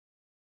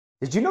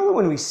Did you know that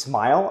when we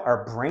smile,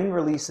 our brain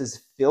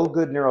releases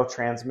feel-good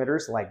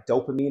neurotransmitters like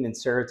dopamine and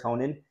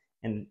serotonin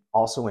and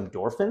also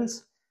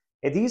endorphins?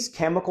 And these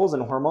chemicals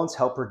and hormones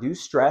help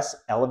reduce stress,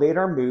 elevate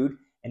our mood,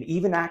 and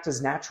even act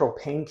as natural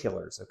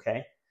painkillers,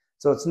 okay?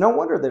 So it's no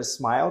wonder that a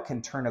smile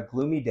can turn a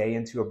gloomy day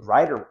into a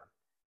brighter one.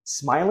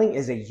 Smiling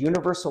is a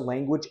universal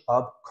language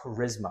of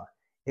charisma.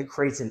 It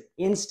creates an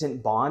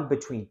instant bond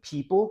between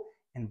people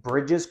and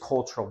bridges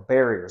cultural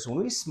barriers.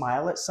 When we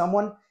smile at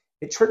someone,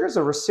 it triggers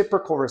a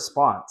reciprocal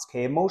response,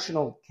 okay,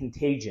 emotional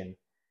contagion,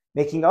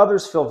 making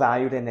others feel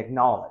valued and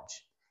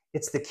acknowledged.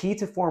 It's the key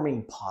to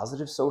forming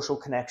positive social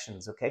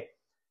connections, okay?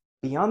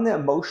 Beyond the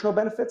emotional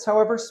benefits,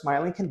 however,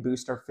 smiling can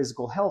boost our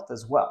physical health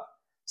as well.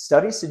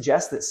 Studies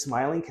suggest that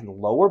smiling can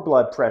lower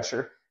blood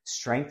pressure,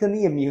 strengthen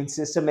the immune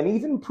system, and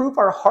even improve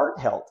our heart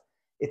health.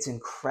 It's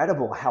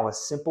incredible how a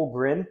simple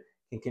grin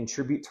can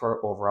contribute to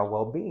our overall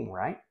well-being,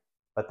 right?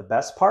 But the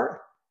best part?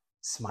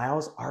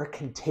 Smiles are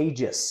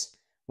contagious.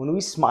 When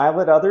we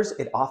smile at others,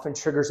 it often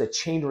triggers a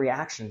chain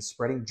reaction,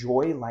 spreading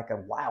joy like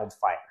a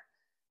wildfire.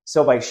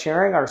 So by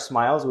sharing our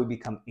smiles, we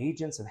become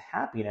agents of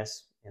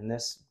happiness in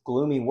this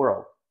gloomy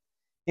world.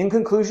 In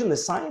conclusion, the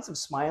science of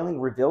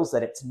smiling reveals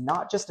that it's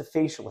not just a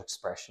facial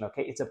expression,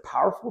 okay? It's a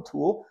powerful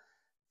tool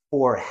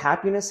for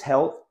happiness,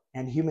 health,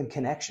 and human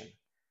connection.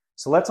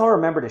 So let's all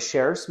remember to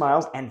share our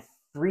smiles and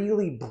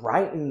freely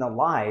brighten the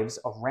lives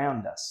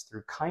around us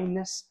through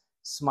kindness,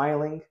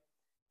 smiling,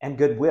 and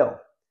goodwill.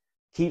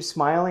 Keep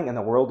smiling and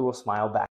the world will smile back.